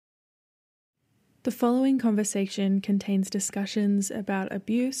The following conversation contains discussions about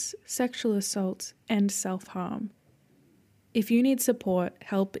abuse, sexual assault, and self-harm. If you need support,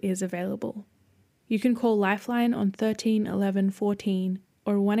 help is available. You can call Lifeline on 13 11 14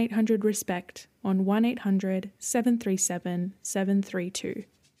 or 1-800-RESPECT on 1-800-737 732.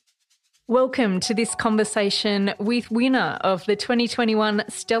 Welcome to this conversation with winner of the 2021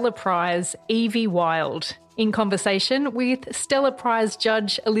 Stella Prize, Evie Wyld, in conversation with Stella Prize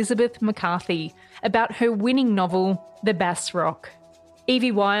judge Elizabeth McCarthy about her winning novel, The Bass Rock.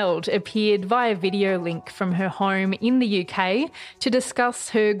 Evie Wyld appeared via video link from her home in the UK to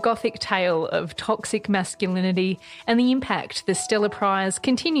discuss her gothic tale of toxic masculinity and the impact the Stella Prize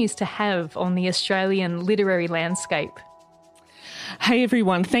continues to have on the Australian literary landscape. Hey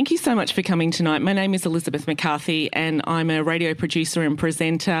everyone, thank you so much for coming tonight. My name is Elizabeth McCarthy and I'm a radio producer and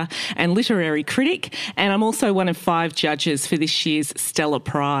presenter and literary critic, and I'm also one of 5 judges for this year's Stella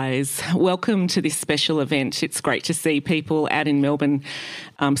Prize. Welcome to this special event. It's great to see people out in Melbourne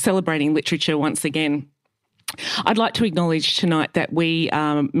celebrating literature once again. I'd like to acknowledge tonight that we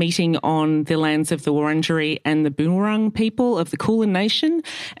are meeting on the lands of the Wurundjeri and the Boonwurrung people of the Kulin Nation,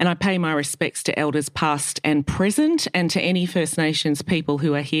 and I pay my respects to elders past and present and to any First Nations people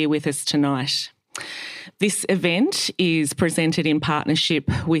who are here with us tonight. This event is presented in partnership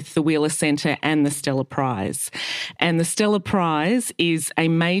with the Wheeler Centre and the Stella Prize. And the Stella Prize is a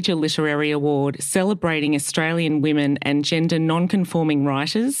major literary award celebrating Australian women and gender non-conforming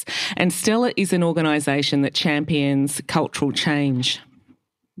writers, and Stella is an organisation that champions cultural change.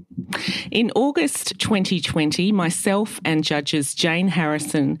 In August 2020, myself and judges Jane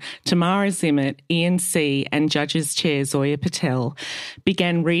Harrison, Tamara Zimmett, Ian C. and judges Chair Zoya Patel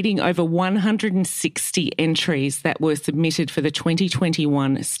began reading over 160 entries that were submitted for the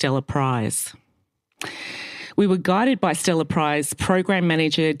 2021 Stella Prize. We were guided by Stella Prize Program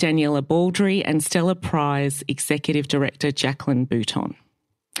Manager Daniela Baldry and Stella Prize Executive Director Jacqueline Bouton.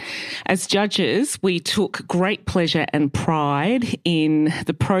 As judges, we took great pleasure and pride in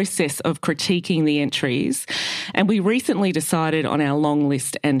the process of critiquing the entries, and we recently decided on our long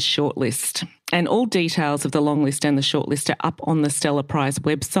list and short list. And all details of the long list and the short list are up on the Stella Prize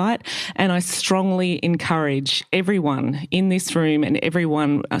website, and I strongly encourage everyone in this room and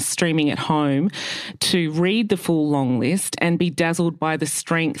everyone streaming at home to read the full long list and be dazzled by the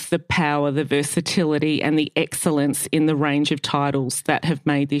strength, the power, the versatility and the excellence in the range of titles that have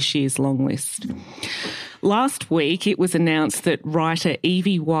made this year's long list. Last week, it was announced that writer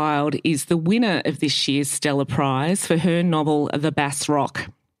Evie Wyld is the winner of this year's Stella Prize for her novel The Bass Rock.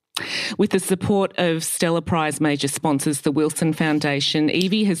 With the support of Stella Prize major sponsors, the Wilson Foundation,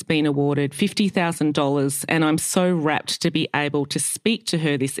 Evie has been awarded $50,000, and I'm so rapt to be able to speak to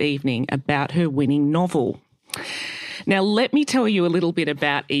her this evening about her winning novel. Now, let me tell you a little bit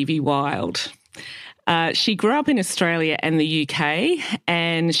about Evie Wyld. She grew up in Australia and the UK,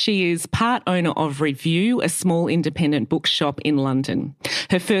 and she is part owner of Review, a small independent bookshop in London.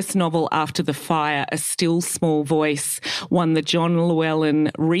 Her first novel, After the Fire, A Still Small Voice, won the John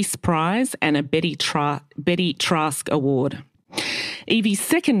Llewellyn Rhys Prize and a Betty Trask Award. Evie's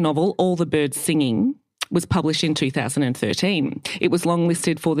second novel, All the Birds Singing, was published in 2013. It was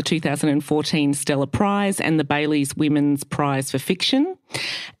longlisted for the 2014 Stella Prize and the Bailey's Women's Prize for Fiction,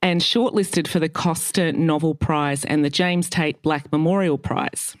 and shortlisted for the Costa Novel Prize and the James Tate Black Memorial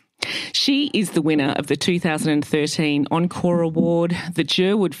Prize. She is the winner of the 2013 Encore Award, the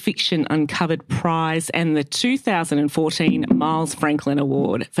Jerwood Fiction Uncovered Prize and the 2014 Miles Franklin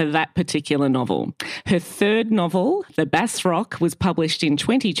Award for that particular novel. Her third novel, The Bass Rock, was published in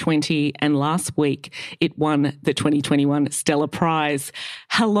 2020 and last week it won the 2021 Stella Prize.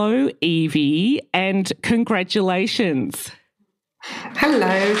 Hello, Evie, and congratulations.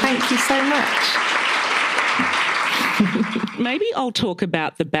 Hello, thank you so much. Maybe I'll talk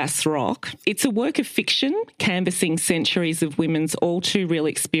about The Bass Rock. It's a work of fiction canvassing centuries of women's all too real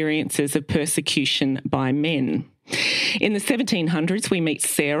experiences of persecution by men. In the 1700s, we meet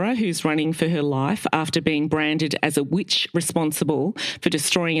Sarah, who's running for her life after being branded as a witch responsible for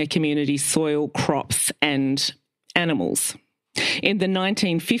destroying a community's soil, crops and animals. In the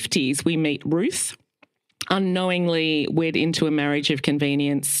 1950s, we meet Ruth, unknowingly wed into a marriage of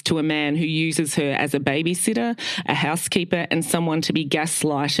convenience to a man who uses her as a babysitter, a housekeeper, and someone to be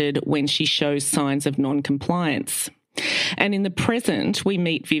gaslighted when she shows signs of non-compliance. And in the present, we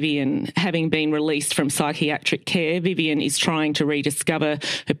meet Vivian. Having been released from psychiatric care, Vivian is trying to rediscover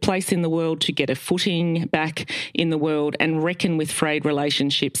her place in the world, to get a footing back in the world and reckon with frayed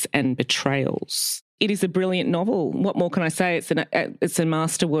relationships and betrayals. it is a brilliant novel. What more can I say? It's a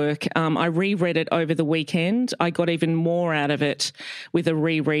masterwork. I reread it over the weekend. I got even more out of it with a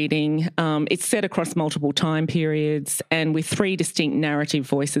rereading. It's set across multiple time periods and with 3 distinct narrative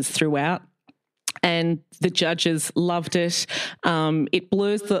voices throughout. And the judges loved it. It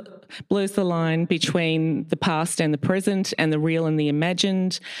blurs the line between the past and the present, and the real and the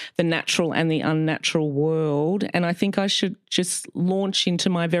imagined, the natural and the unnatural world. And I think I should just launch into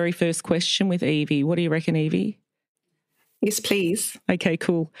my very first question with Evie. What do you reckon, Evie? Yes, please. Okay,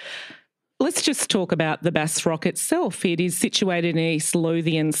 cool. Let's just talk about the Bass Rock itself. It is situated in East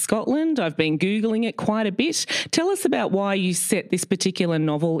Lothian, Scotland. I've been Googling it quite a bit. Tell us about why you set this particular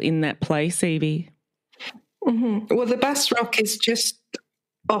novel in that place, Evie. Mm-hmm. Well, the Bass Rock is just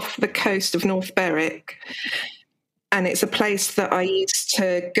off the coast of North Berwick, and it's a place that I used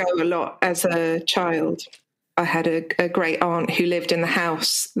to go a lot as a child. I had a great aunt who lived in the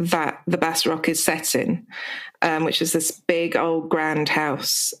house that the Bass Rock is set in, which is this big old grand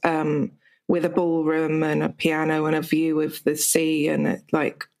house with a ballroom and a piano and a view of the sea, and a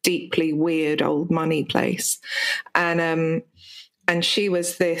like deeply weird old money place. And she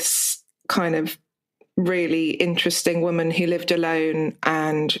was this kind of really interesting woman who lived alone,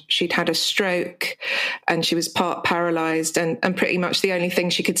 and she'd had a stroke and she was part paralyzed, and pretty much the only thing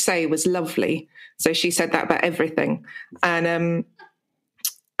she could say was lovely. So she said that about everything. And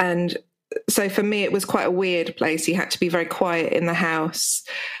so for me, it was quite a weird place. You had to be very quiet in the house.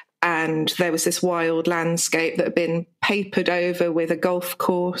 And there was this wild landscape that had been papered over with a golf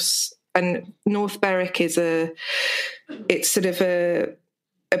course. And North Berwick it's sort of a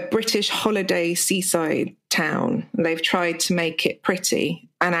British holiday seaside town. They've tried to make it pretty.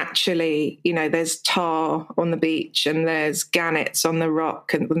 And actually, there's tar on the beach and there's gannets on the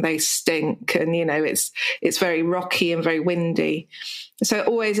rock, and they stink. And, it's very rocky and very windy. So it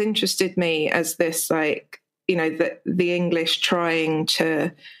always interested me as this, the English trying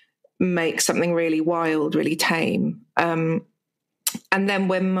to make something really wild, really tame. And then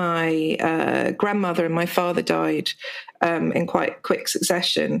when my grandmother and my father died in quite quick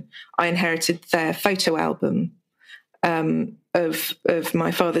succession, I inherited their photo album of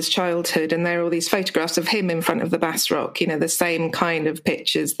my father's childhood. And there are all these photographs of him in front of the Bass Rock, the same kind of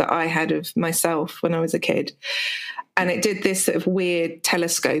pictures that I had of myself when I was a kid. And it did this sort of weird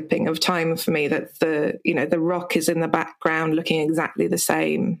telescoping of time for me, that the rock is in the background looking exactly the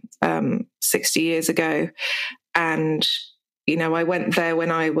same 60 years ago. And, I went there when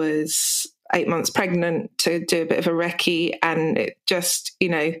I was 8 months pregnant to do a bit of a recce, and it just,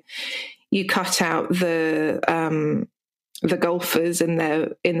 you cut out the golfers in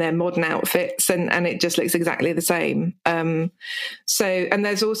their modern outfits, and it just looks exactly the same. So, and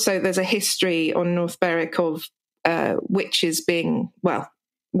there's a history on North Berwick of witches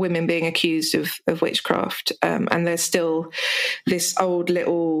women being accused of witchcraft, and there's still this old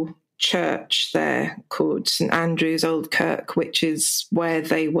little church there called St Andrew's Old Kirk, which is where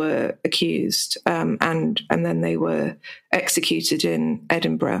they were accused, and then they were executed in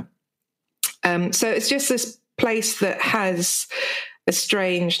Edinburgh. So it's just this place that has a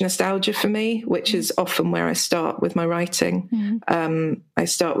strange nostalgia for me, which is often where I start with my writing. Mm-hmm. I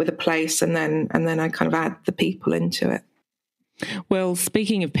start with a place, and then I kind of add the people into it. Well,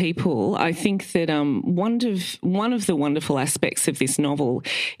 speaking of people, I think that one of the wonderful aspects of this novel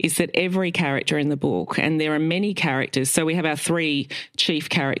is that every character in the book, and there are many characters, so we have our 3 chief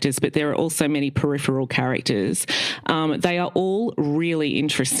characters, but there are also many peripheral characters. They are all really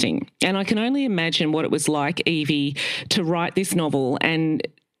interesting. And I can only imagine what it was like, Evie, to write this novel and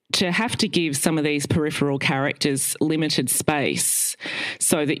to have to give some of these peripheral characters limited space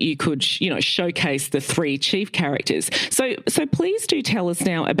so that you could, showcase the 3 chief characters. So please do tell us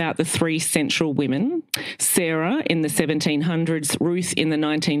now about the 3 central women: Sarah in the 1700s, Ruth in the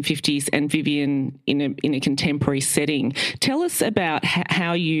 1950s, and Vivian in a contemporary setting. Tell us about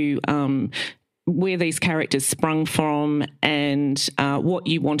how you where these characters sprung from, and what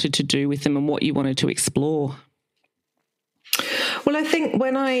you wanted to do with them and what you wanted to explore. Well, I think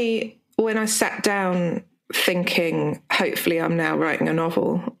when I sat down thinking, hopefully I'm now writing a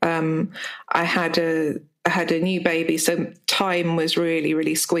novel, I had a new baby, so time was really,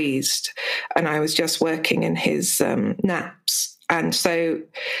 really squeezed, and I was just working in his naps. And so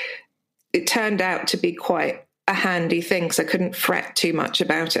it turned out to be quite a handy thing, because I couldn't fret too much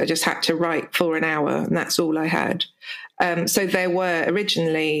about it. I just had to write for an hour, and that's all I had. So there were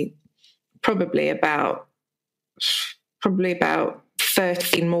originally probably about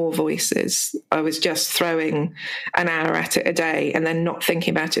 13 more voices. I was just throwing an hour at it a day and then not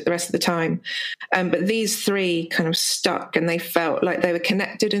thinking about it the rest of the time. But these three kind of stuck, and they felt like they were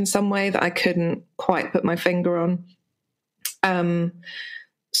connected in some way that I couldn't quite put my finger on.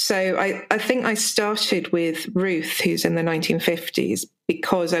 So I think I started with Ruth, who's in the 1950s,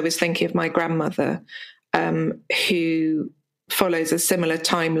 because I was thinking of my grandmother, who follows a similar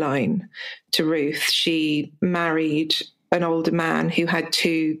timeline to Ruth. She married an older man who had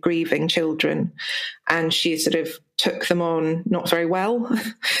two grieving children, and she sort of took them on not very well,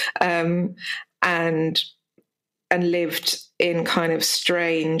 and lived in kind of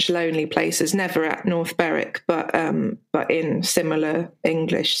strange, lonely places, never at North Berwick, but in similar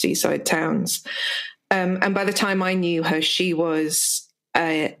English seaside towns. And by the time I knew her, she was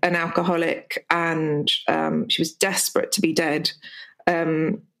an alcoholic, and she was desperate to be dead.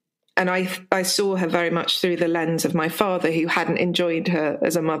 And I saw her very much through the lens of my father, who hadn't enjoyed her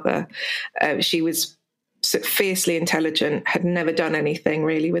as a mother. She was sort of fiercely intelligent, had never done anything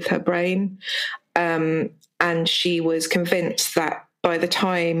really with her brain. And she was convinced that by the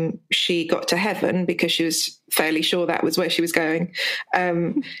time she got to heaven, because she was fairly sure that was where she was going,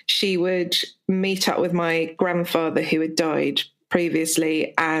 she would meet up with my grandfather, who had died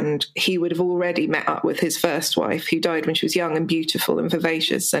previously, and he would have already met up with his first wife, who died when she was young and beautiful and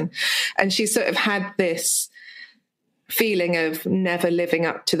vivacious. And she sort of had this feeling of never living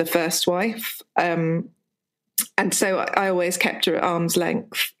up to the first wife. And so I always kept her at arm's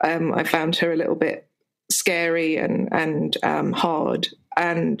length. I found her a little bit scary and hard.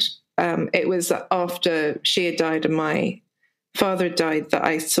 And it was after she had died and my father had died that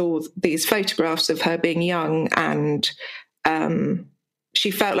I saw these photographs of her being young, and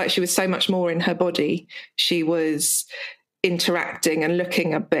she felt like she was so much more in her body. She was interacting and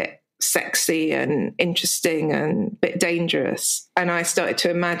looking a bit sexy and interesting and a bit dangerous. And I started to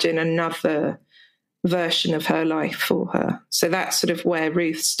imagine another version of her life for her. So that's sort of where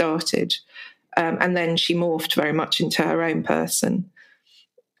Ruth started. And then she morphed very much into her own person.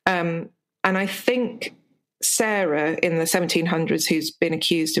 And I think Sarah in the 1700s, who's been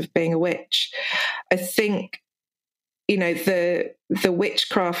accused of being a witch, I think, you know, the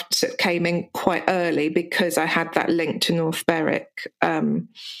witchcraft came in quite early because I had that link to North Berwick. And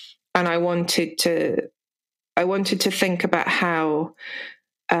I wanted to think about how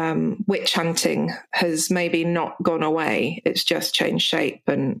witch hunting has maybe not gone away. It's just changed shape,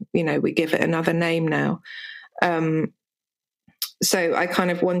 and, you know, we give it another name now. So I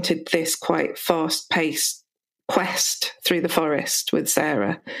kind of wanted this quite fast-paced quest through the forest with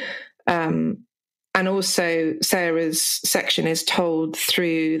Sarah. And also Sarah's section is told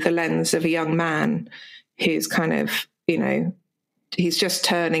through the lens of a young man who's kind of, you know, he's just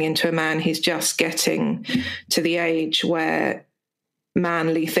turning into a man. He's just getting to the age where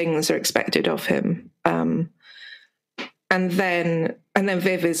manly things are expected of him. And then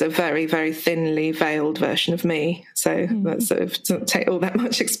Viv is a very, very thinly veiled version of me. So that sort of doesn't take all that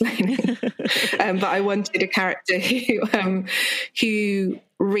much explaining. But I wanted a character who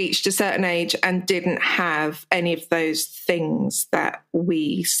reached a certain age and didn't have any of those things that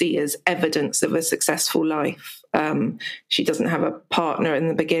we see as evidence of a successful life. She doesn't have a partner in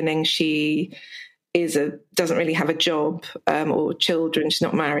the beginning. She doesn't really have a job or children. She's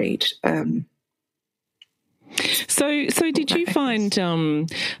not married. So did you find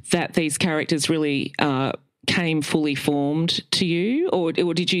that these characters really came fully formed to you, or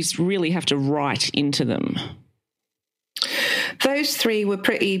did you really have to write into them? Those three were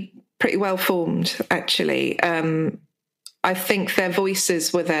pretty well formed, actually. I think their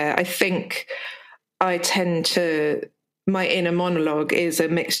voices were there. I think my inner monologue is a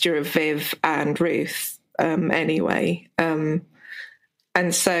mixture of Viv and Ruth, anyway. And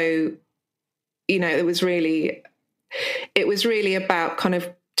so, you know, it was really about kind of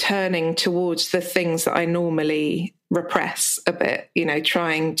turning towards the things that I normally repress a bit, you know,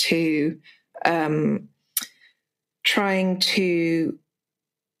 trying to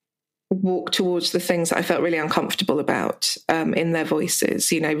walk towards the things that I felt really uncomfortable about in their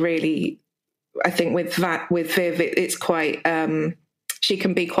voices. You know, really, I think with Viv, it's quite, she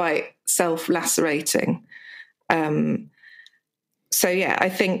can be quite self-lacerating. So yeah, I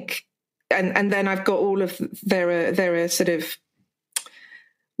think, and then I've got all of, there are sort of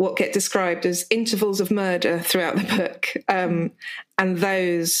what get described as intervals of murder throughout the book. And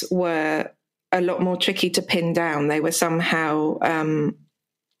those were a lot more tricky to pin down. They were somehow,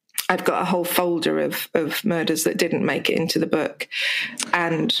 I've got a whole folder of murders that didn't make it into the book,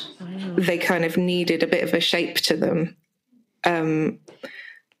 and they kind of needed a bit of a shape to them.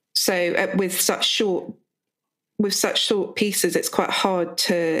 So with such short with such short pieces, it's quite hard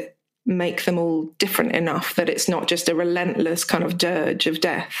to make them all different enough that it's not just a relentless kind of dirge of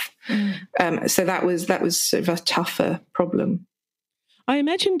death. So that was sort of a tougher problem. I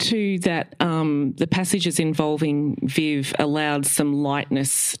imagine too that the passages involving Viv allowed some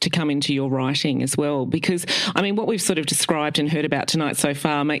lightness to come into your writing as well, because, I mean, what we've sort of described and heard about tonight so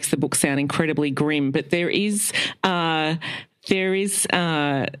far makes the book sound incredibly grim, but there is some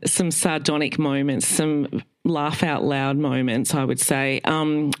sardonic moments, some laugh out loud moments, I would say.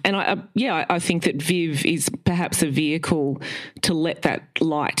 And I think that Viv is perhaps a vehicle to let that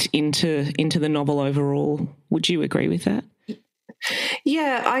light into the novel overall. Would you agree with that?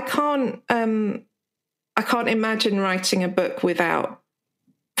 Yeah, I can't imagine writing a book without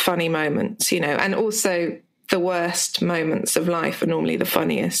funny moments, and also the worst moments of life are normally the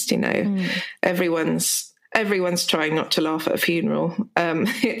funniest, Everyone's trying not to laugh at a funeral.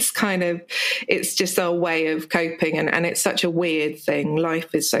 It's just our way of coping, and it's such a weird thing.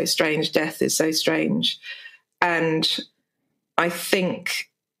 Life is so strange, death is so strange. And I think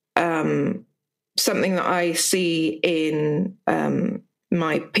something that I see in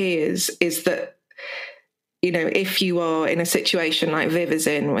my peers is that, if you are in a situation like Viv is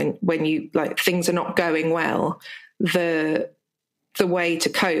in, when you, like, things are not going well, the way to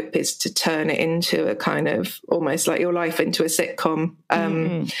cope is to turn it into a kind of almost like your life into a sitcom.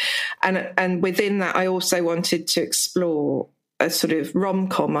 And within that, I also wanted to explore a sort of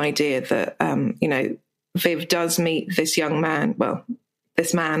rom-com idea that, Viv does meet this young man,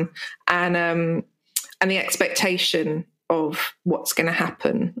 this man, and the expectation of what's going to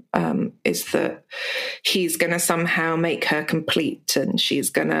happen is that he's going to somehow make her complete, and she's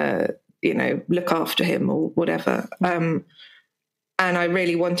going to, look after him or whatever. And I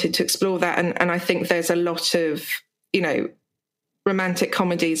really wanted to explore that. And I think there's a lot of, romantic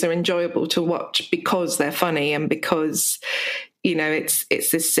comedies are enjoyable to watch because they're funny and because,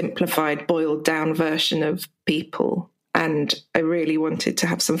 it's this simplified, boiled down version of people. And I really wanted to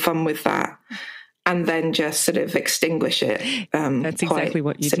have some fun with that and then just sort of extinguish it. That's exactly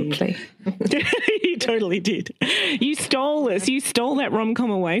what you simply did. You totally did. You stole us. You stole that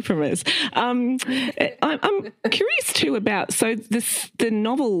rom-com away from us. I'm curious too about, the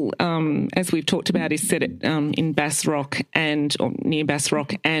novel, as we've talked about, is set in Bass Rock or near Bass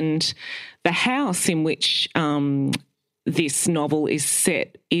Rock, and the house in which this novel is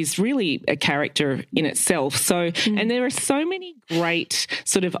set is really a character in itself. So, and there are so many great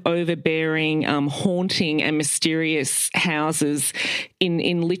sort of overbearing, haunting and mysterious houses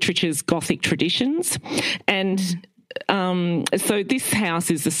in literature's Gothic traditions. And so this house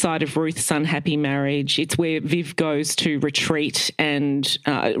is the site of Ruth's unhappy marriage. It's where Viv goes to retreat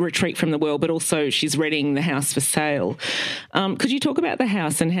from the world, but also she's readying the house for sale. Could you talk about the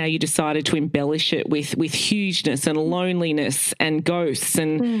house and how you decided to embellish it with hugeness and loneliness and ghosts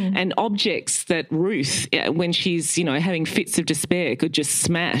and objects that Ruth, when she's, having fits of despair, could just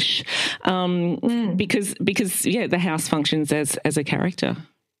smash? Because the house functions as a character.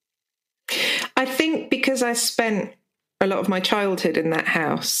 I think because I spent a lot of my childhood in that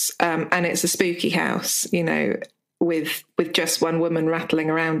house, and it's a spooky house, with just one woman rattling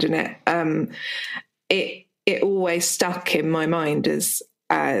around in it. It always stuck in my mind as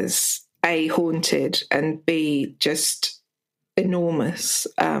A, haunted, and B, just enormous.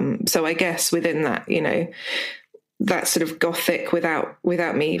 So I guess within that, that sort of Gothic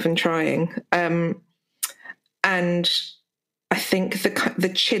without me even trying. And I think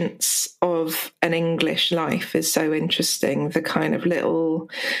the chintz of an English life is so interesting. The kind of little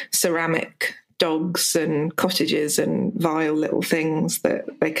ceramic dogs and cottages and vile little things that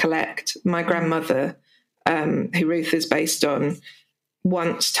they collect. My grandmother, who Ruth is based on,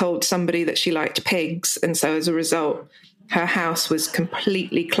 once told somebody that she liked pigs, and so as a result, her house was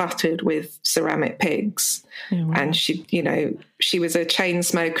completely cluttered with ceramic pigs. Oh, wow. And she was a chain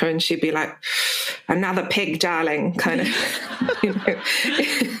smoker, and she'd be like, "Another pig, darling," kind of.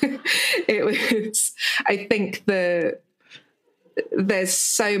 It was. I think there's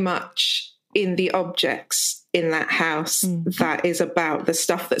so much in the objects in that house that is about the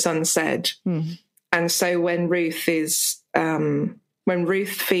stuff that's unsaid. And so when Ruth feels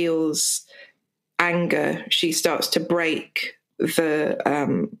anger, she starts to break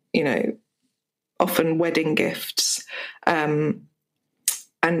the, often wedding gifts. And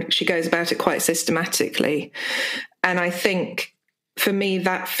she goes about it quite systematically. And I think for me,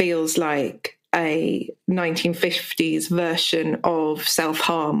 that feels like a 1950s version of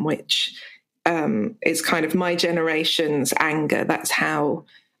self-harm, which is kind of my generation's anger. That's how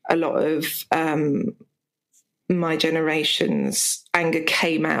a lot of my generation's anger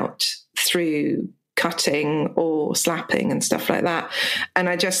came out, through cutting or slapping and stuff like that. And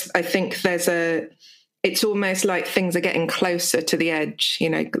I think it's almost like things are getting closer to the edge. You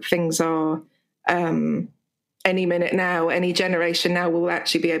know, things are, any minute now, any generation now will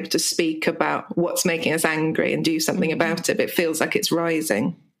actually be able to speak about what's making us angry and do something about it. It feels like it's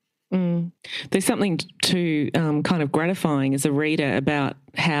rising. There's something too kind of gratifying as a reader about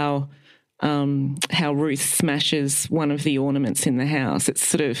how Ruth smashes one of the ornaments in the house. It's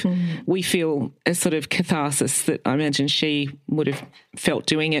sort of, we feel a sort of catharsis that I imagine she would have felt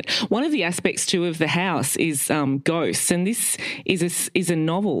doing it. One of the aspects too of the house is ghosts, and this is a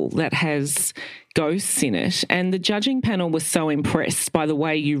novel that has ghosts in it, and the judging panel was so impressed by the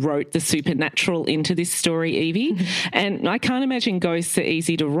way you wrote the supernatural into this story, Evie. And I can't imagine ghosts are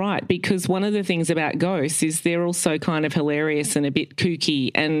easy to write, because one of the things about ghosts is they're also kind of hilarious and a bit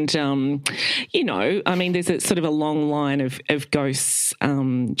kooky, and you know, I mean, there's a sort of a long line of ghosts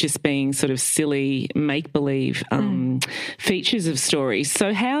just being sort of silly make-believe features of stories.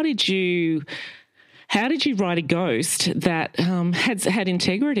 So how did you write a ghost that had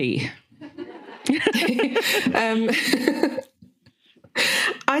integrity?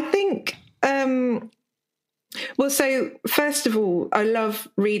 I think, well, so first of all, I love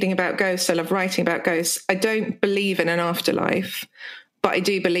reading about ghosts. I love writing about ghosts. I don't believe in an afterlife, but I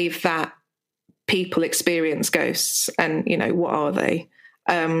do believe that people experience ghosts, and, you know, what are they?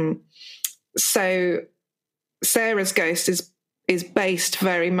 So Sarah's ghost is based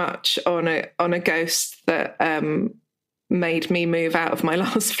very much on a ghost that made me move out of my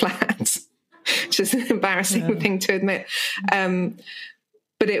last flat. Which is an embarrassing thing to admit.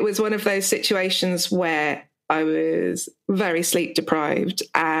 But it was one of those situations where I was very sleep deprived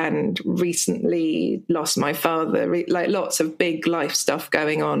and recently lost my father, like lots of big life stuff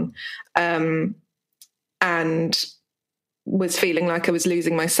going on, and was feeling like I was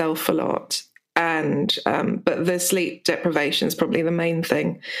losing myself a lot. And but the sleep deprivation is probably the main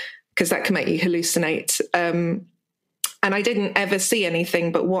thing, because that can make you hallucinate. And I didn't ever see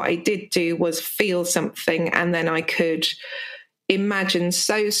anything, but what I did do was feel something, and then I could imagine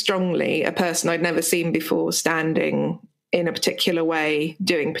so strongly a person I'd never seen before standing in a particular way,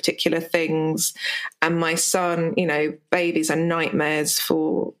 doing particular things. And my son, you know, babies are nightmares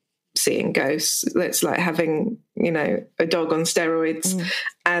for seeing ghosts. It's like having, you know, a dog on steroids.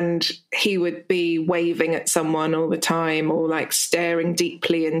 And he would be waving at someone all the time, or like staring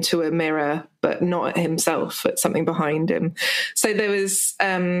deeply into a mirror, but not at himself, at something behind him. So there was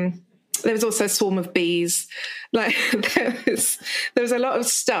also a swarm of bees. Like there was a lot of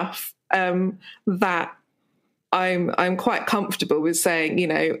stuff that I'm quite comfortable with saying, you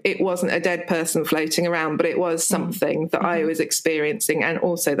know, it wasn't a dead person floating around, but it was something that I was experiencing, and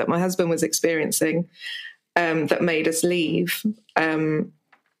also that my husband was experiencing, that made us leave.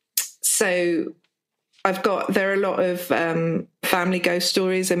 So there are a lot of family ghost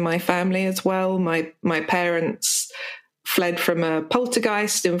stories in my family as well. My parents fled from a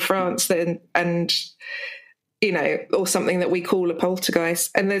poltergeist in France, and you know, or something that we call a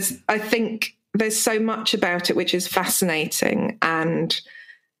poltergeist. And I think there's so much about it which is fascinating and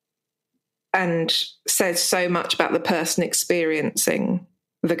says so much about the person experiencing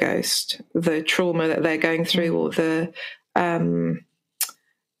the ghost, the trauma that they're going through, or the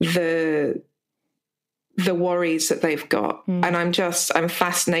worries that they've got. And I'm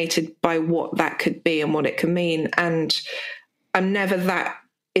fascinated by what that could be and what it can mean. And I'm never that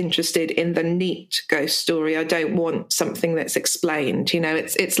interested in the neat ghost story. I don't want something that's explained. You know,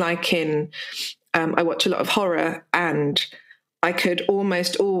 it's like I watch a lot of horror, and I could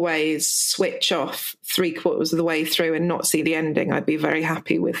almost always switch off 3/4 of the way through and not see the ending. I'd be very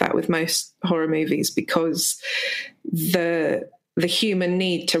happy with that with most horror movies, because the human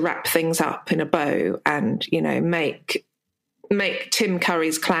need to wrap things up in a bow and, you know, make Tim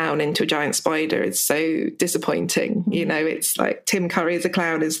Curry's clown into a giant spider is so disappointing. You know, it's like Tim Curry as a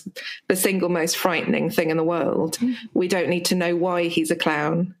clown is the single most frightening thing in the world. We don't need to know why he's a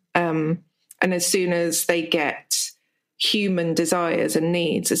clown. And as soon as they get human desires and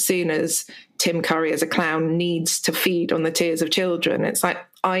needs, as soon as Tim Curry as a clown needs to feed on the tears of children, it's like,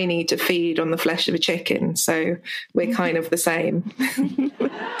 I need to feed on the flesh of a chicken. So we're kind of the same.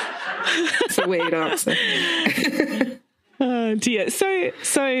 It's a weird answer. Oh dear. So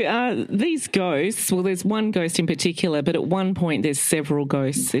these ghosts, well, there's one ghost in particular, but at one point there's several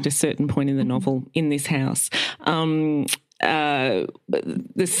ghosts at a certain point in the novel in this house.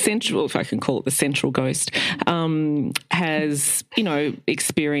 the central, if I can call it the central ghost, has,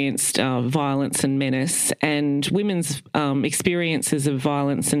 experienced violence and menace, and women's experiences of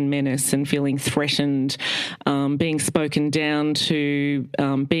violence and menace and feeling threatened, being spoken down to,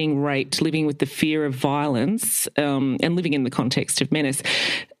 being raped, living with the fear of violence, and living in the context of menace.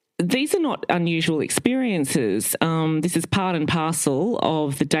 These are not unusual experiences. This is part and parcel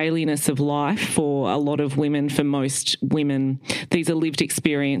of the dailiness of life for a lot of women, for most women. These are lived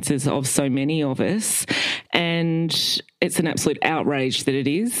experiences of so many of us, and it's an absolute outrage that it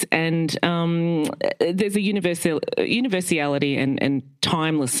is. And there's a universality and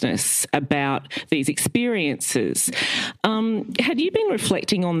timelessness about these experiences. Had you been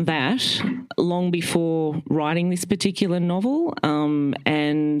reflecting on that long before writing this particular novel?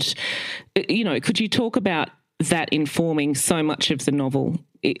 And could you talk about that informing so much of the novel?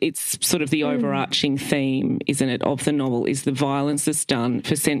 It's sort of the overarching theme, isn't it, of the novel, is the violence that's done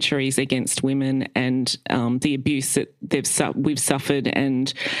for centuries against women, and the abuse that we've suffered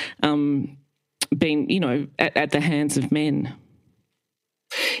and been, at the hands of men.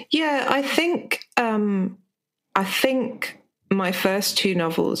 Yeah, I think my first two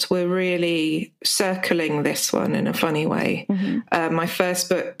novels were really circling this one in a funny way. Mm-hmm. My first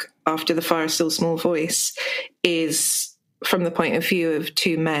book, After the Fire, Still Small Voice, is from the point of view of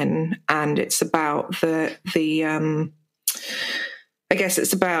two men, and it's about the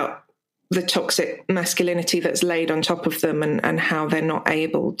it's about the toxic masculinity that's laid on top of them, and how they're not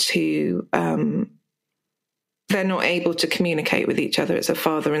able to communicate with each other as a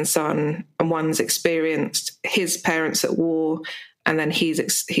father and son, and one's experienced his parents at war, and then he's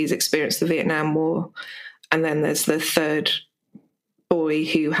experienced the Vietnam War, and then there's the third boy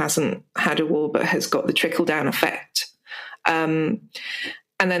who hasn't had a war but has got the trickle-down effect. And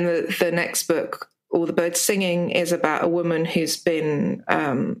then the next book, All the Birds Singing, is about a woman who's been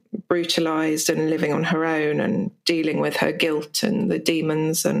brutalized and living on her own and dealing with her guilt and the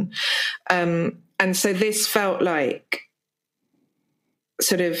demons. And so this felt like,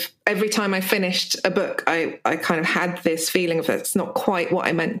 sort of every time I finished a book, I kind of had this feeling of it's not quite what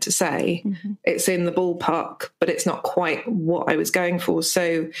I meant to say. Mm-hmm. It's in the ballpark, but it's not quite what I was going for.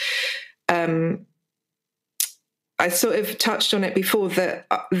 So I sort of touched on it before that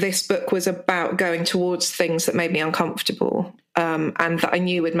this book was about going towards things that made me uncomfortable, and that I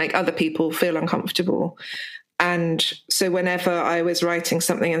knew would make other people feel uncomfortable. And so whenever I was writing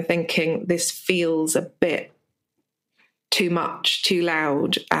something and thinking, this feels a bit too much, too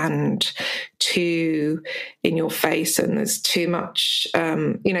loud, and too in your face, and there's too much,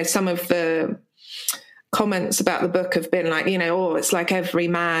 some of the comments about the book have been like, it's like every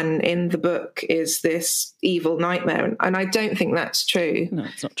man in the book is this evil nightmare. And I don't think that's true. No,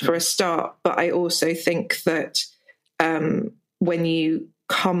 it's not true. For a start. But I also think that when you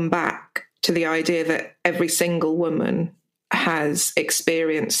come back to the idea that every single woman has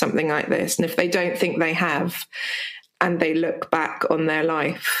experienced something like this, and if they don't think they have, and they look back on their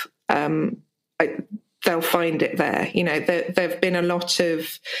life, they'll find it there. There have been a lot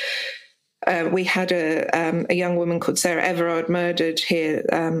of... we had a young woman called Sarah Everard murdered here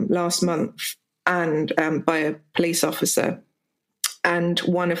last month, and by a police officer. And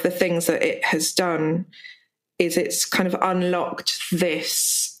one of the things that it has done is it's kind of unlocked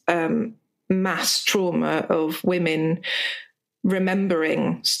this mass trauma of women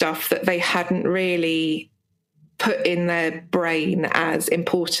remembering stuff that they hadn't really put in their brain as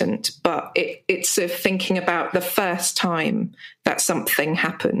important, but it's sort of thinking about the first time that something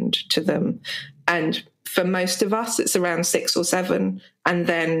happened to them. And for most of us, it's around 6 or 7, and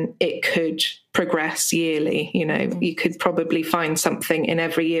then it could progress yearly. You could probably find something in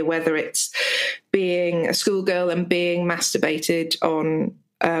every year, whether it's being a schoolgirl and being masturbated on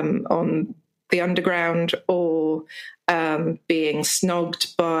the underground, or being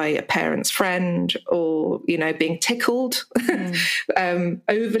snogged by a parent's friend, or being tickled,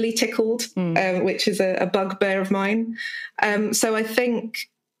 overly tickled, which is a bugbear of mine. So I think,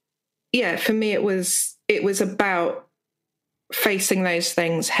 for me it was about facing those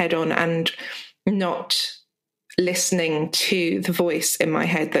things head on and not listening to the voice in my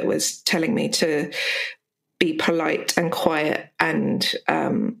head that was telling me to be polite and quiet and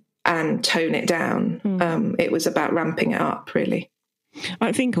tone it down. It was about ramping it up, really.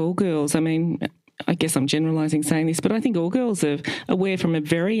 I think all girls, I guess I'm generalising saying this, but I think all girls are aware from a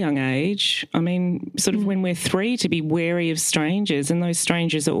very young age. I mean, sort of when we're 3, to be wary of strangers, and those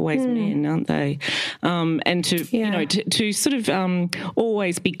strangers are always men, aren't they? And to sort of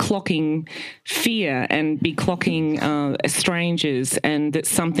always be clocking fear and be clocking strangers, and that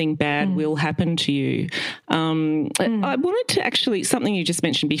something bad will happen to you. I wanted to actually, something you just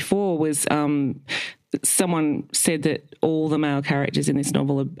mentioned before was someone said that all the male characters in this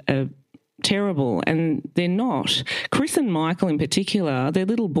novel are terrible, and they're not. Chris and Michael in particular, they're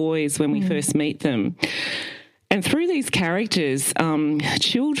little boys when we first meet them. And through these characters,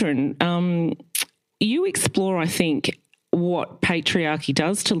 children, you explore, I think, what patriarchy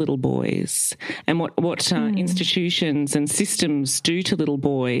does to little boys and what institutions and systems do to little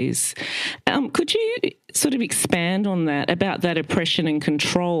boys. Could you sort of expand on that, about that oppression and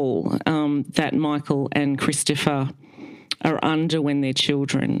control that Michael and Christopher are under when they're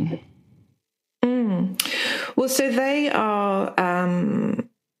children? Well, so they are,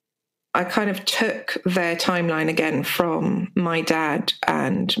 I kind of took their timeline again from my dad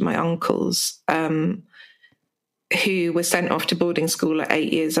and my uncles, who were sent off to boarding school at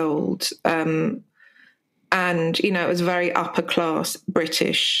 8 years old. And, you know, it was a very upper class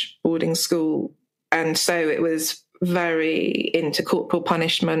British boarding school. And so it was very into corporal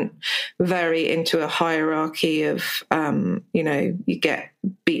punishment, very into a hierarchy of, you know, you get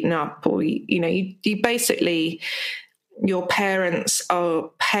beaten up, or, you basically, your parents are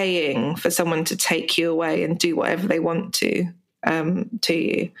paying for someone to take you away and do whatever they want to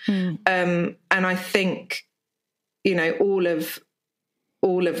you. And I think, you know,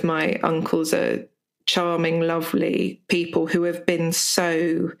 all of my uncles are charming, lovely people who have been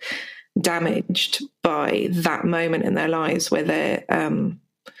so damaged by that moment in their lives where they're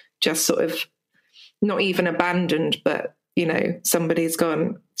just sort of not even abandoned, but, you know, somebody's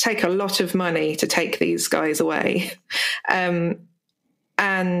gone, take a lot of money to take these guys away. And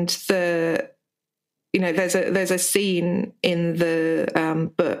there's a scene in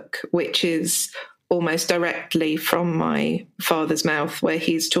the book which is almost directly from my father's mouth, where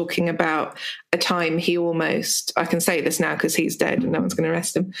he's talking about a time he almost, I can say this now because he's dead and no one's going to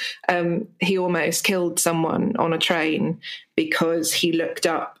arrest him, he almost killed someone on a train because he looked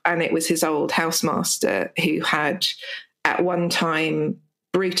up and it was his old housemaster who had at one time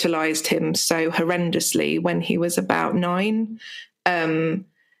brutalised him so horrendously when he was about 9,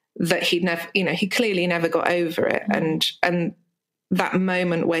 that he clearly never got over it. And that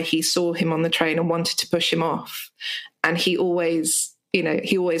moment where he saw him on the train and wanted to push him off, and he always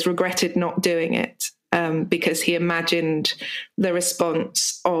regretted not doing it, because he imagined the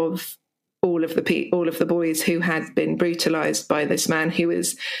response of all of the boys who had been brutalized by this man who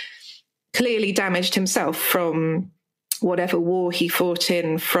was clearly damaged himself from whatever war he fought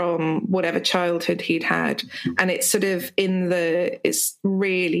in, from whatever childhood he'd had. And it's sort of it's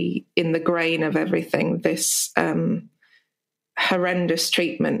really in the grain of everything, this horrendous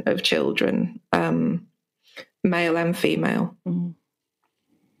treatment of children, male and female.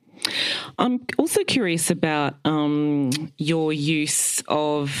 I'm also curious about your use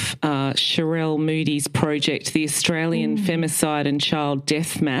of Sherelle Moody's project, the Australian Femicide and Child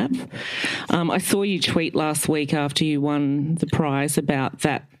Death Map. I saw you tweet last week after you won the prize about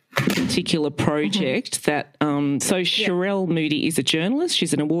that particular project. That Sherelle Moody is a journalist.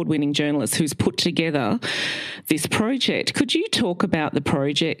 She's an award-winning journalist who's put together this project. Could you talk about the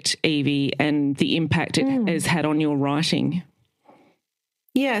project, Evie, and the impact it has had on your writing?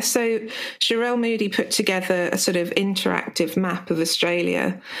 Yeah, so Sherelle Moody put together a sort of interactive map of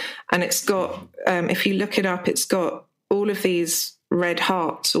Australia, and it's got, if you look it up, it's got all of these red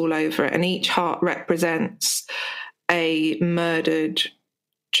hearts all over it, and each heart represents a murdered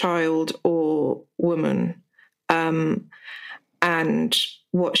child or woman. And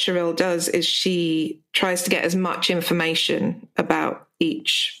what Sherelle does is she tries to get as much information about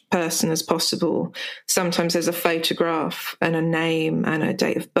each person as possible. Sometimes there's a photograph and a name and a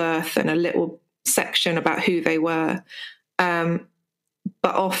date of birth and a little section about who they were. But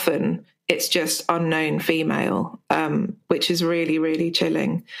often it's just unknown female, which is really, really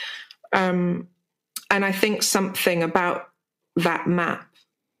chilling. And I think something about that map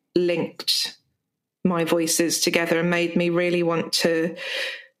linked my voices together and made me really want to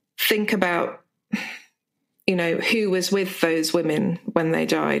think about, you know, who was with those women when they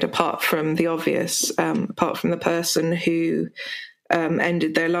died, apart from the obvious, apart from the person who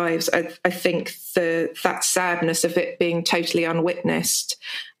ended their lives. I think that sadness of it being totally unwitnessed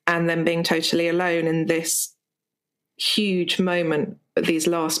and then being totally alone in this huge moment, these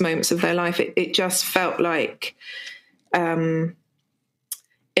last moments of their life, it just felt like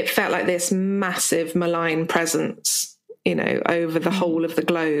it felt like this massive malign presence, you know, over the whole of the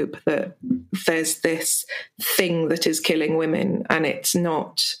globe, that there's this thing that is killing women, and it's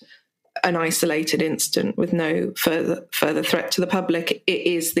not an isolated incident with no further threat to the public. It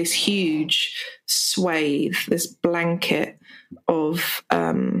is this huge swathe, this blanket of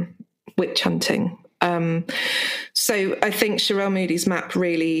witch hunting. So I think Sherelle Moody's map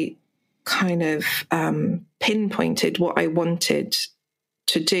really kind of pinpointed what I wanted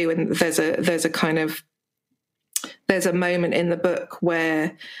to do. And there's a moment in the book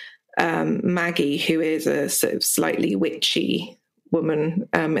where Maggie, who is a sort of slightly witchy woman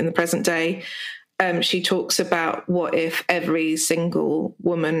in the present day, she talks about what if every single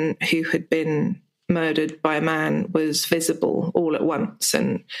woman who had been murdered by a man was visible all at once,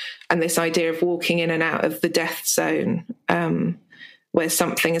 and this idea of walking in and out of the death zone, where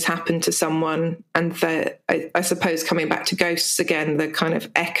something has happened to someone, and I suppose coming back to ghosts again, the kind of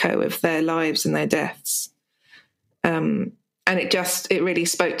echo of their lives and their deaths. And it really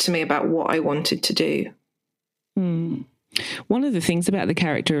spoke to me about what I wanted to do. One of the things about the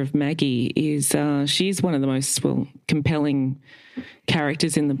character of Maggie is she's one of the most, compelling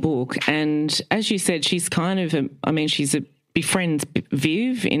characters in the book. And as you said, she's kind of, she befriends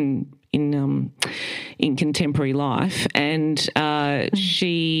Viv in contemporary life, and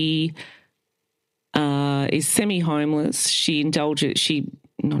she is semi-homeless. She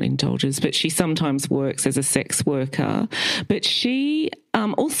sometimes works as a sex worker, but she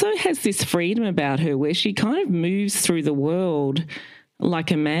also has this freedom about her where she kind of moves through the world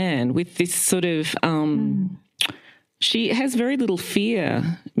like a man with this sort of she has very little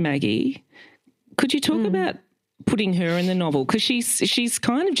fear, Maggie. Could you talk about putting her in the novel? Because she's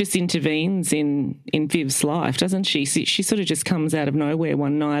kind of just intervenes in Viv's life, doesn't she? She sort of just comes out of nowhere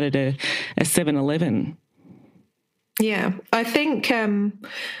one night at a 7-Eleven. Yeah, I think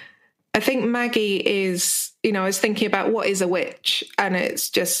Maggie is, you know, I was thinking about what is a witch, and it's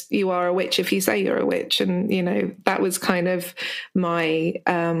just, you are a witch if you say you're a witch. And, you know, that was kind of my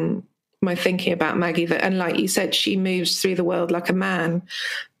thinking about Maggie, that, and like you said, she moves through the world like a man.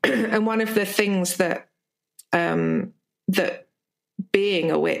 And one of the things that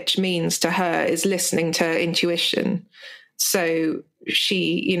being a witch means to her is listening to her intuition. So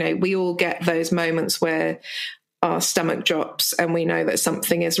she, you know, we all get those moments where our stomach drops and we know that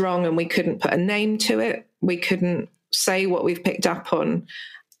something is wrong, and we couldn't put a name to it. We couldn't say what we've picked up on.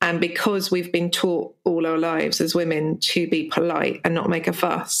 And because we've been taught all our lives as women to be polite and not make a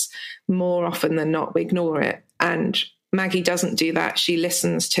fuss, more often than not, we ignore it. And Maggie doesn't do that. She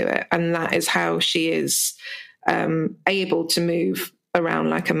listens to it. And that is how she is able to move around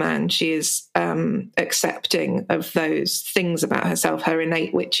like a man. She is accepting of those things about herself, her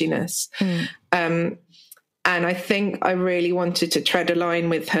innate witchiness. And I think I really wanted to tread a line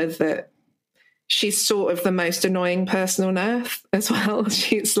with her that she's sort of the most annoying person on earth as well.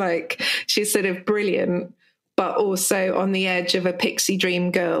 She's sort of brilliant, but also on the edge of a pixie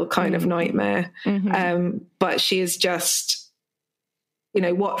dream girl kind of nightmare. But she is just, you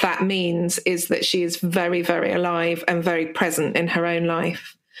know, what that means is that she is very, very alive and very present in her own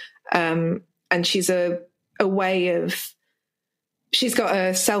life. And she's a way of, she's got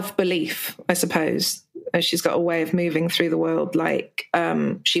a self-belief, I suppose. She's got a way of moving through the world like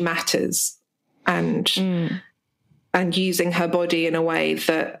she matters, and using her body in a way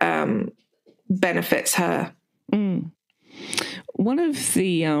that benefits her. One of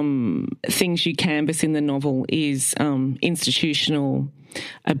the things you canvass in the novel is institutional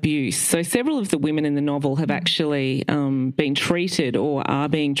abuse. So several of the women in the novel have actually been treated or are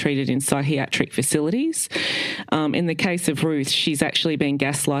being treated in psychiatric facilities. In the case of Ruth, she's actually been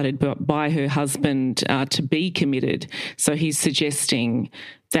gaslighted by her husband to be committed. So he's suggesting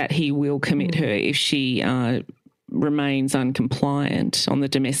that he will commit her if she remains uncompliant on the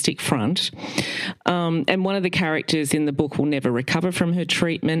domestic front. And one of the characters in the book will never recover from her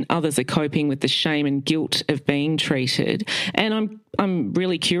treatment. Others are coping with the shame and guilt of being treated. And I'm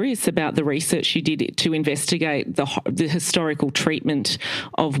really curious about the research you did to investigate the historical treatment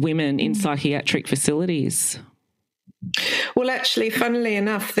of women in psychiatric facilities. Well, actually, funnily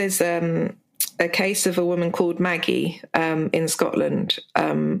enough, there's a case of a woman called Maggie in Scotland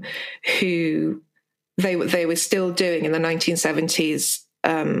who they were still doing in the 1970s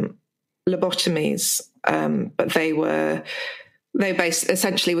lobotomies, but they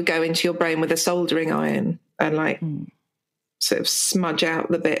essentially would go into your brain with a soldering iron and sort of smudge out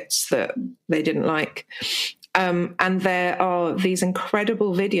the bits that they didn't like. And there are these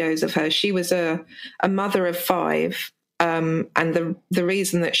incredible videos of her. She was a mother of 5, and the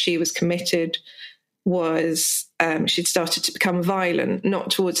reason that she was committed was she'd started to become violent,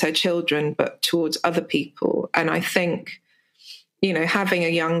 not towards her children, but towards other people. And I think, having a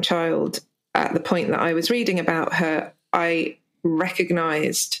young child at the point that I was reading about her, I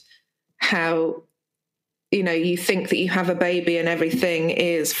recognised how, you think that you have a baby and everything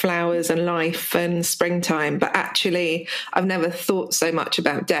is flowers and life and springtime, but actually I've never thought so much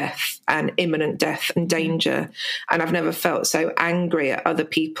about death and imminent death and danger. And I've never felt so angry at other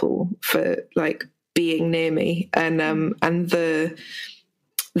people for being near me and the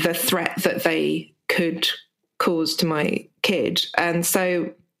threat that they could cause to my kid. And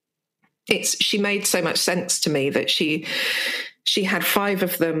so she made so much sense to me that she had 5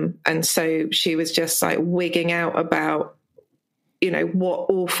 of them. And so she was just wigging out about, what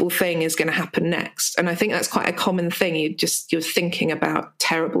awful thing is going to happen next. And I think that's quite a common thing. You're thinking about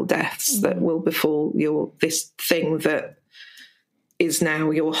terrible deaths that will befall this thing that is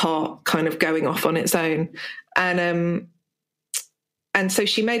now your heart kind of going off on its own. And so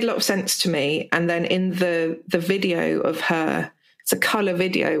she made a lot of sense to me. And then in the video of her, it's a colour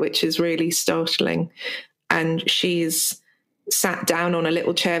video, which is really startling. And she's sat down on a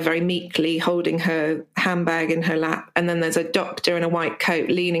little chair very meekly, holding her handbag in her lap. And then there's a doctor in a white coat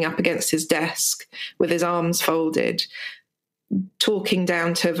leaning up against his desk with his arms folded, talking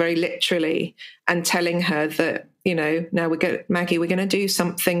down to her very literally and telling her that, now Maggie, we're going to do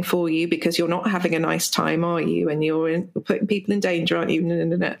something for you because you're not having a nice time, are you? And you're putting people in danger, aren't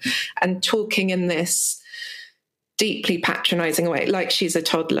you? And talking in this deeply patronising way, like she's a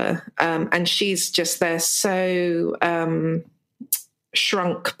toddler. And she's just there so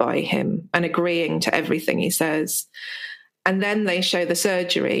shrunk by him and agreeing to everything he says. And then they show the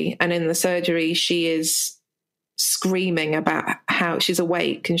surgery. And in the surgery, she is screaming about how she's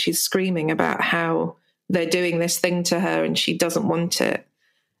awake and she's screaming about how they're doing this thing to her and she doesn't want it.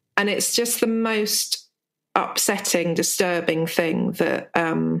 And it's just the most upsetting, disturbing thing that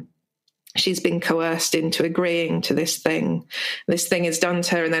she's been coerced into agreeing to this thing. This thing is done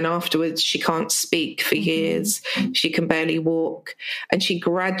to her, and then afterwards she can't speak for years. She can barely walk, and she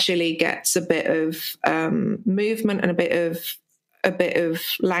gradually gets a bit of movement and a bit of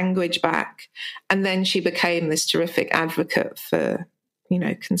language back. And then she became this terrific advocate for,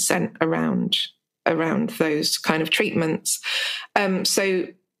 consent around those kind of treatments. So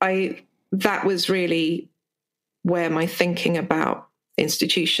that was really where my thinking about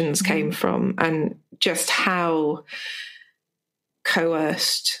institutions came from, and just how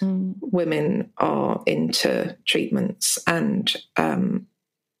coerced women are into treatments, and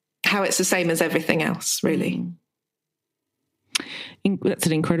how it's the same as everything else, really. That's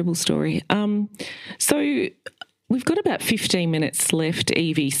an incredible story. So we've got about 15 minutes left,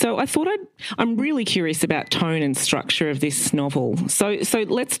 Evie. So I thought I'm really curious about tone and structure of this novel. So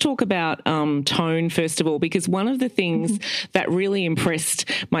let's talk about tone first of all, because one of the things that really impressed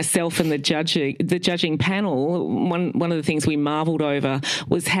myself and the judging panel, one of the things we marvelled over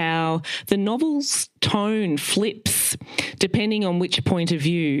was how the novel's tone flips depending on which point of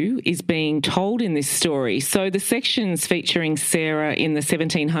view is being told in this story. So the sections featuring Sarah in the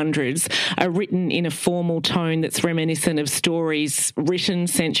 1700s are written in a formal tone that's reminiscent of stories written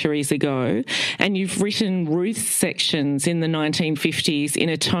centuries ago, and you've written Ruth's sections in the 1950s in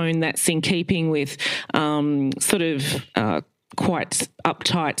a tone that's in keeping with quite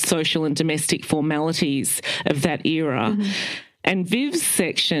uptight social and domestic formalities of that era. And Viv's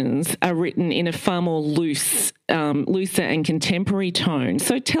sections are written in a far more looser and contemporary tone.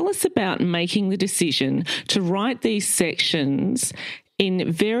 So tell us about making the decision to write these sections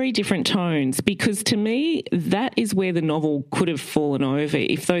in very different tones, because to me that is where the novel could have fallen over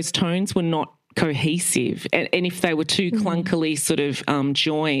if those tones were not cohesive and if they were too clunkily sort of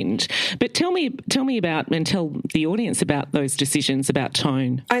joined. But tell me about, and tell the audience about those decisions about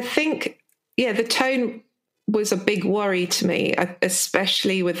tone. I think, the tone was a big worry to me,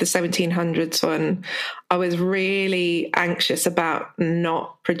 especially with the 1700s one. I was really anxious about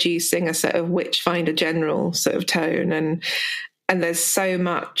not producing a sort of Witchfinder General sort of tone, and there's so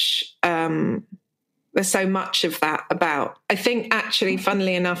much of that about. I think actually,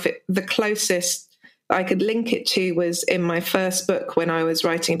 funnily enough, the closest I could link it to was in my first book when I was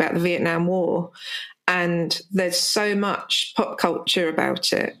writing about the Vietnam War, and there's so much pop culture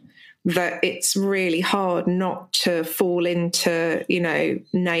about it that it's really hard not to fall into,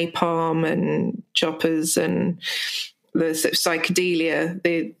 napalm and choppers and the sort of psychedelia,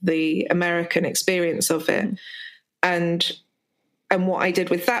 the American experience of it. And what I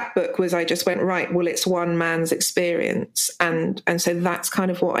did with that book was I just went, right, well, it's one man's experience. And so that's kind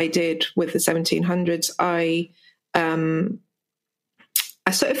of what I did with the 1700s. I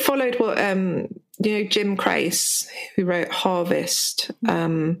sort of followed what Jim Crace, who wrote Harvest,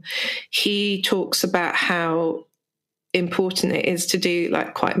 he talks about how important it is to do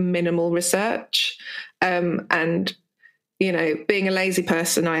like quite minimal research. And, being a lazy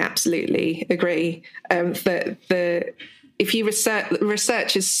person, I absolutely agree that if you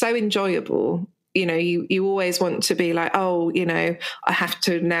research is so enjoyable. You always want to be like, I have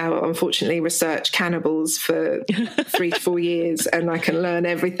to now, unfortunately, research cannibals for 3 to 4 years, and I can learn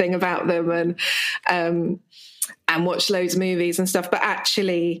everything about them and watch loads of movies and stuff. But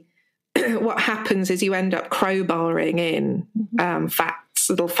actually, what happens is you end up crowbarring in facts,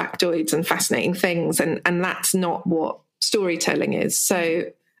 little factoids and fascinating things, and that's not what storytelling is. So,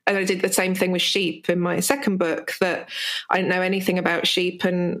 and I did the same thing with sheep in my second book, that I didn't know anything about sheep,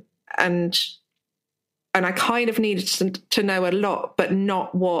 and I kind of needed to know a lot, but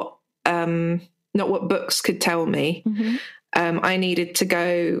not what books could tell me. I needed to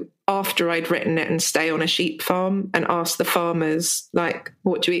go after I'd written it and stay on a sheep farm and ask the farmers, like,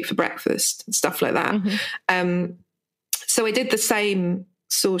 what do you eat for breakfast and stuff like that. So I did the same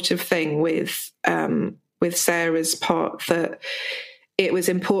sort of thing with Sarah's part, that it was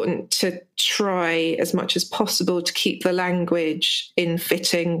important to try as much as possible to keep the language in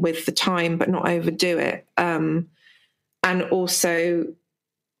fitting with the time, but not overdo it. And also,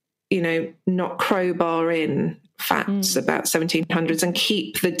 not crowbar in facts about 1700s and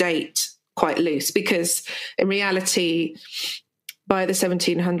keep the date quite loose, because in reality, by the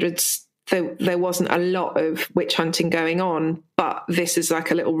 1700s, there wasn't a lot of witch hunting going on, but this is like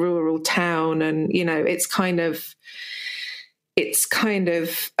a little rural town, and, it's kind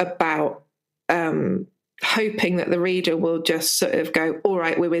of about hoping that the reader will just sort of go, all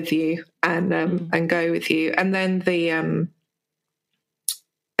right, we're with you, and go with you. And then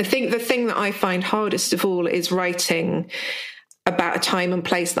I think the thing that I find hardest of all is writing about a time and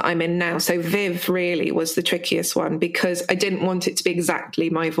place that I'm in now. So Viv really was the trickiest one, because I didn't want it to be exactly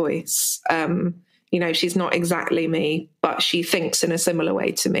my voice. She's not exactly me, but she thinks in a similar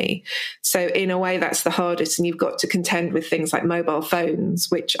way to me. So in a way, that's the hardest. And you've got to contend with things like mobile phones,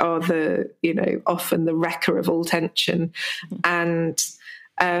 which are often the wrecker of all tension, and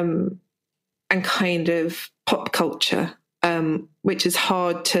kind of pop culture, which is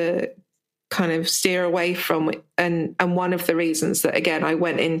hard to kind of steer away from. And one of the reasons that, again, I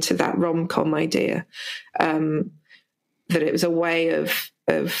went into that rom-com idea, that it was a way of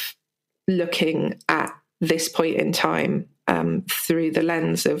looking at this point in time through the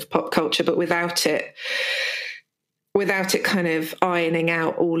lens of pop culture, but without it kind of ironing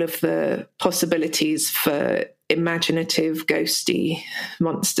out all of the possibilities for imaginative, ghosty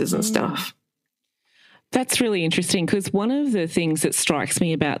monsters and stuff. That's really interesting, because one of the things that strikes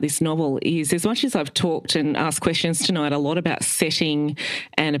me about this novel is, as much as I've talked and asked questions tonight a lot about setting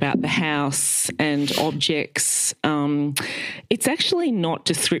and about the house and objects, it's actually not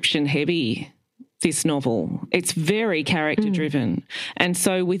description heavy, this novel. It's very character driven. And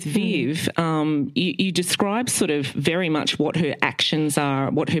so with Viv, you describe sort of very much what her actions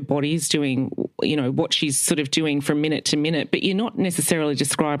are, what her body is doing, what she's sort of doing from minute to minute, but you're not necessarily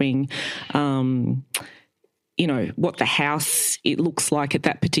describing what the house it looks like at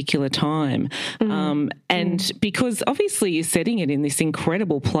that particular time. And because obviously you're setting it in this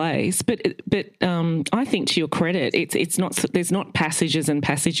incredible place, but I think, to your credit, it's not, there's not passages and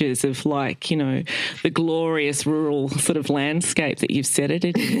passages of the glorious rural sort of landscape that you've set it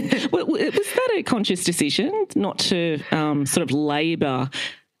in. Was that a conscious decision not to sort of labour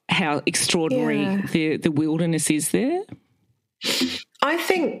how extraordinary the wilderness is there? I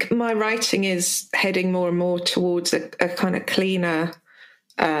think my writing is heading more and more towards a kind of cleaner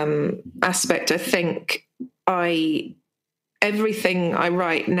aspect. I think everything I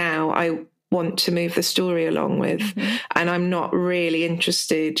write now, I want to move the story along with, and I'm not really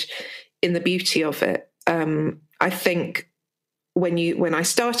interested in the beauty of it. I think when I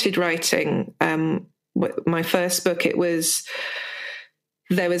started writing my first book,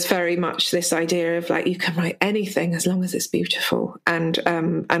 there was very much this idea of you can write anything as long as it's beautiful. And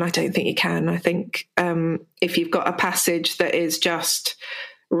I don't think you can. I think if you've got a passage that is just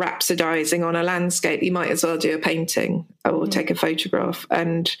rhapsodizing on a landscape, you might as well do a painting or take a photograph.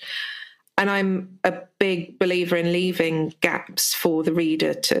 And I'm a big believer in leaving gaps for the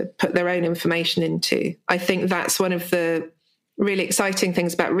reader to put their own information into. I think that's one of the really exciting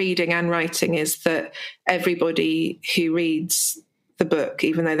things about reading and writing, is that everybody who reads the book,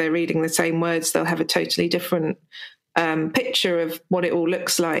 even though they're reading the same words, they'll have a totally different picture of what it all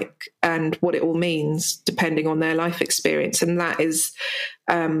looks like and what it all means, depending on their life experience. And that is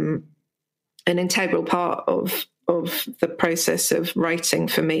an integral part of of the process of writing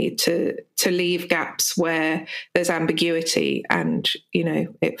for me to leave gaps where there's ambiguity and,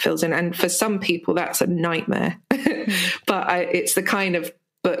 it fills in. And for some people, that's a nightmare. But it's the kind of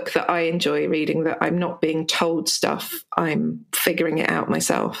book that I enjoy reading, that I'm not being told stuff, I'm figuring it out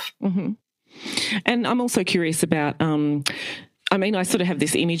myself. Mm-hmm. And I'm also curious about, I sort of have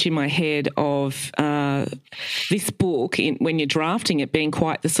this image in my head of this book, when you're drafting it, being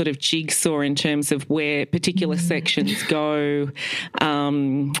quite the sort of jigsaw in terms of where particular sections go,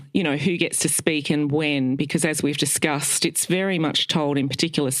 who gets to speak and when, because as we've discussed, it's very much told in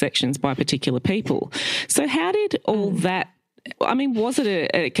particular sections by particular people. So how did all that, was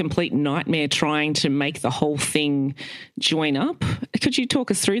it a complete nightmare trying to make the whole thing join up? Could you talk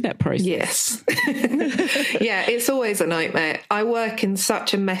us through that process? Yes. Yeah, it's always a nightmare. I work in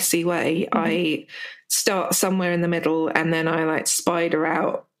such a messy way. Mm-hmm. I start somewhere in the middle and then I spider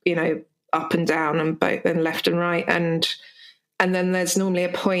out, up and down and both and left and right. And then there's normally a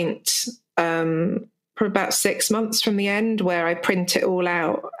point for about 6 months from the end where I print it all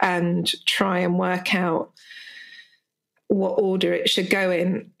out and try and work out what order it should go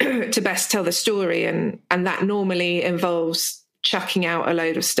in to best tell the story. And that normally involves chucking out a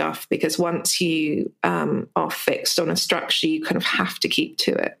load of stuff, because once you are fixed on a structure, you kind of have to keep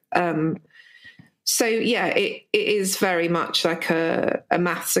to it. So yeah, it is very much like a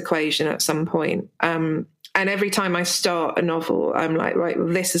maths equation at some point. And every time I start a novel, I'm like, right, well,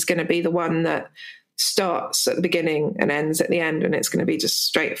 this is going to be the one that starts at the beginning and ends at the end, and it's going to be just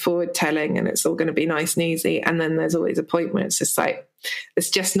straightforward telling, and it's all going to be nice and easy. And then there's always a point where it's just like, it's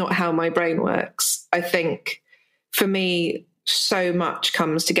just not how my brain works. I think for me, so much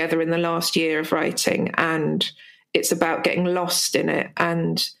comes together in the last year of writing, and it's about getting lost in it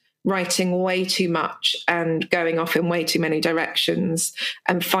and writing way too much and going off in way too many directions,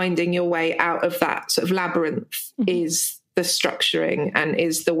 and finding your way out of that sort of labyrinth is the structuring and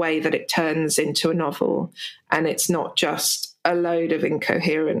is the way that it turns into a novel. And it's not just a load of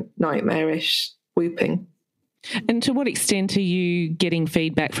incoherent, nightmarish whooping. And to what extent are you getting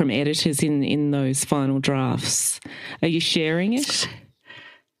feedback from editors in those final drafts? Are you sharing it?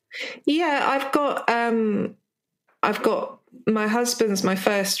 Yeah, I've got my husband's my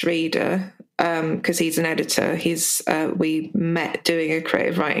first reader, because he's an editor. We met doing a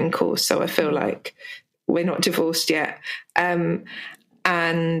creative writing course, so I feel like we're not divorced yet. And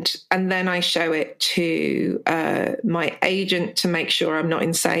then I show it to my agent to make sure I'm not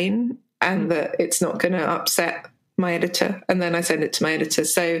insane and that it's not going to upset my editor. And then I send it to my editor.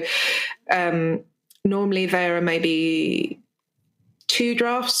 So normally there are maybe 2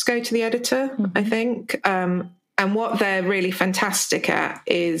 drafts go to the editor, I think. And what they're really fantastic at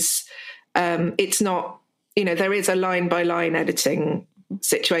is it's not, there is a line by line editing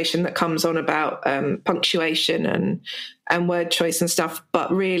situation that comes on about punctuation and word choice and stuff,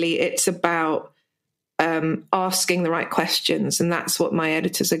 but really it's about asking the right questions, and that's what my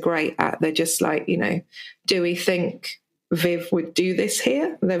editors are great at. They're just like, do we think Viv would do this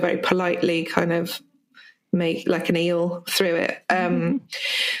here? They're very politely kind of make like an eel through it.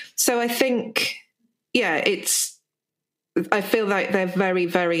 So I think, yeah, I feel like they're very,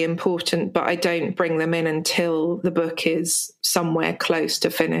 very important, but I don't bring them in until the book is somewhere close to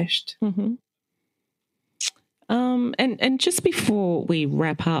finished. Mm-hmm. And just before we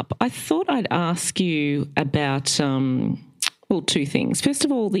wrap up, I thought I'd ask you about 2 things. First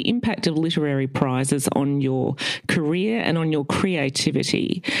of all, the impact of literary prizes on your career and on your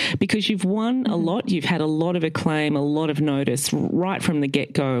creativity, because you've won a lot, you've had a lot of acclaim, a lot of notice right from the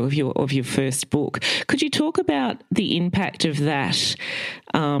get-go of your first book. Could you talk about the impact of that?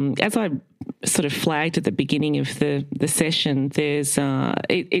 As I sort of flagged at the beginning of the session, there's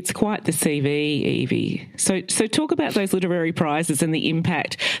it's quite the CV, Evie. So talk about those literary prizes and the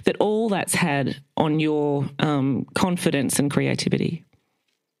impact that all that's had on your confidence and creativity.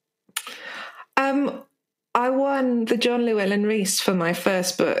 I won the John Llewellyn Rhys for my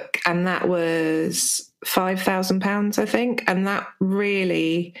first book, and that was £5,000, I think. And that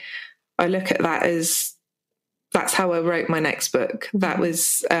really, I look at that as that's how I wrote my next book. That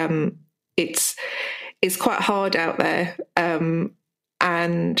was it's quite hard out there, and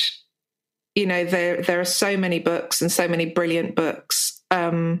there are so many books and so many brilliant books.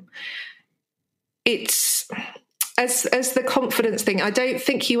 It's as the confidence thing, I don't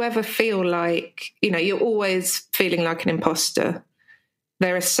think you ever feel like you're always feeling like an imposter.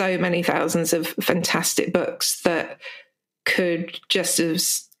 There are so many thousands of fantastic books that could just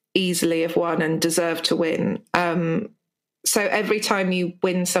as easily have won and deserve to win. So every time you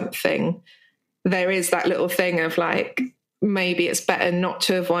win something, there is that little thing of like, maybe it's better not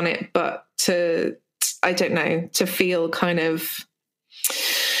to have won it, but to I don't know, to feel kind of,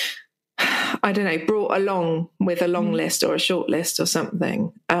 I don't know, brought along with a long list or a short list or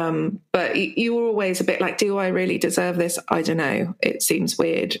something. But you were always a bit like, do I really deserve this? I don't know. It seems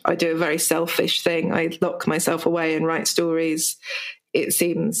weird. I do a very selfish thing. I lock myself away and write stories. It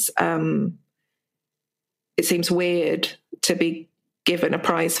seems weird to be given a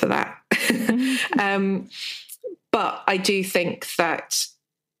prize for that. But I do think that,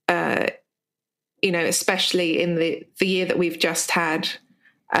 especially in the year that we've just had,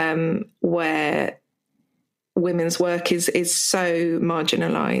 where women's work is so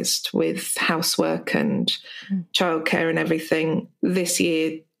marginalised with housework and childcare and everything, this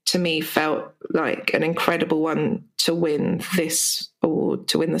year to me felt like an incredible one to win this award,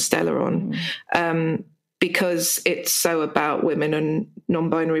 to win the Stella on, because it's so about women and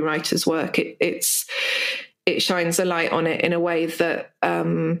non-binary writers' work. It shines a light on it in a way that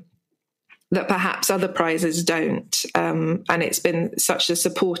that perhaps other prizes don't. And it's been such a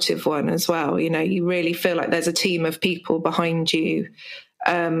supportive one as well. You really feel like there's a team of people behind you.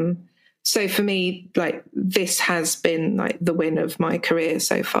 So for me, like, this has been like the win of my career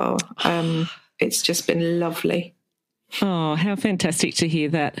so far. It's just been lovely. Oh, how fantastic to hear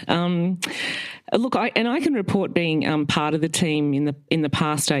that. Look, I can report being part of the team in the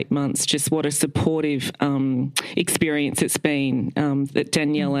past 8 months, just what a supportive experience it's been that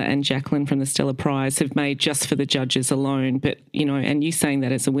Daniela and Jacqueline from the Stella Prize have made just for the judges alone. But, and you saying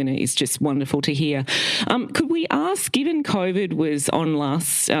that as a winner is just wonderful to hear. Could we ask, given COVID was on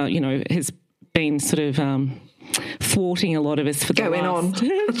last, has been sort of thwarting a lot of us for the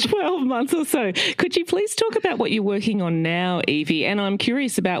last 12 months or so. Could you please talk about what you're working on now, Evie? And I'm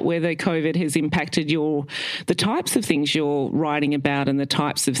curious about whether COVID has impacted the types of things you're writing about and the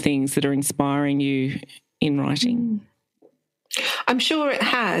types of things that are inspiring you in writing. I'm sure it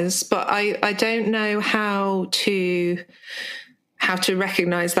has, but I don't know how to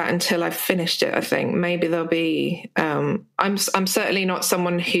recognise that until I've finished it. I think maybe there'll be. I'm certainly not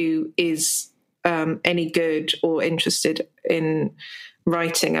someone who is any good or interested in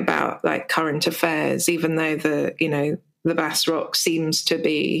writing about like current affairs, even though the Bass Rock seems to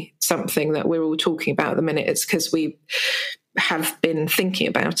be something that we're all talking about at the minute. It's because we have been thinking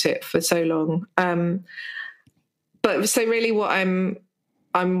about it for so long. But so really what I'm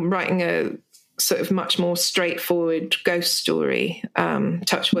writing a sort of much more straightforward ghost story,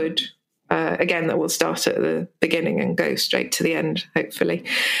 touch wood, again, that will start at the beginning and go straight to the end, hopefully.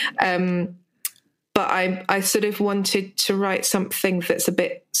 But I sort of wanted to write something that's a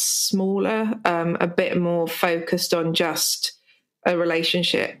bit smaller, a bit more focused on just a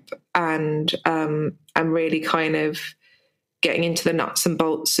relationship and really kind of getting into the nuts and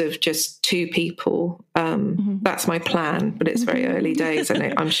bolts of just two people. That's my plan, but it's very early days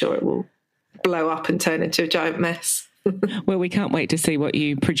and I'm sure it will blow up and turn into a giant mess. Well, we can't wait to see what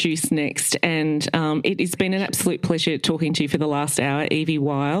you produce next. And it has been an absolute pleasure talking to you for the last hour, Evie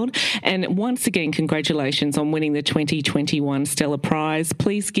Wyld. And once again, congratulations on winning the 2021 Stella Prize.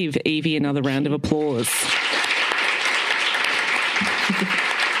 Please give Evie another round of applause.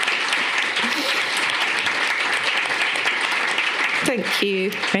 Thank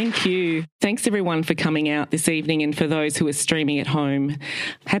you. Thank you. Thanks, everyone, for coming out this evening, and for those who are streaming at home.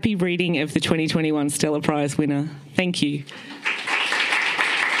 Happy reading of the 2021 Stella Prize winner. Thank you.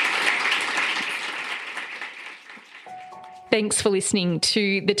 Thanks for listening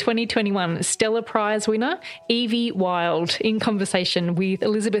to the 2021 Stella Prize winner, Evie Wyld, in conversation with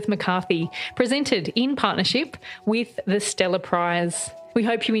Elizabeth McCarthy, presented in partnership with the Stella Prize. We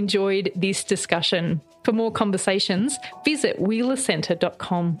hope you enjoyed this discussion. For more conversations, visit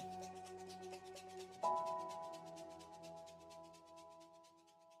wheelercentre.com.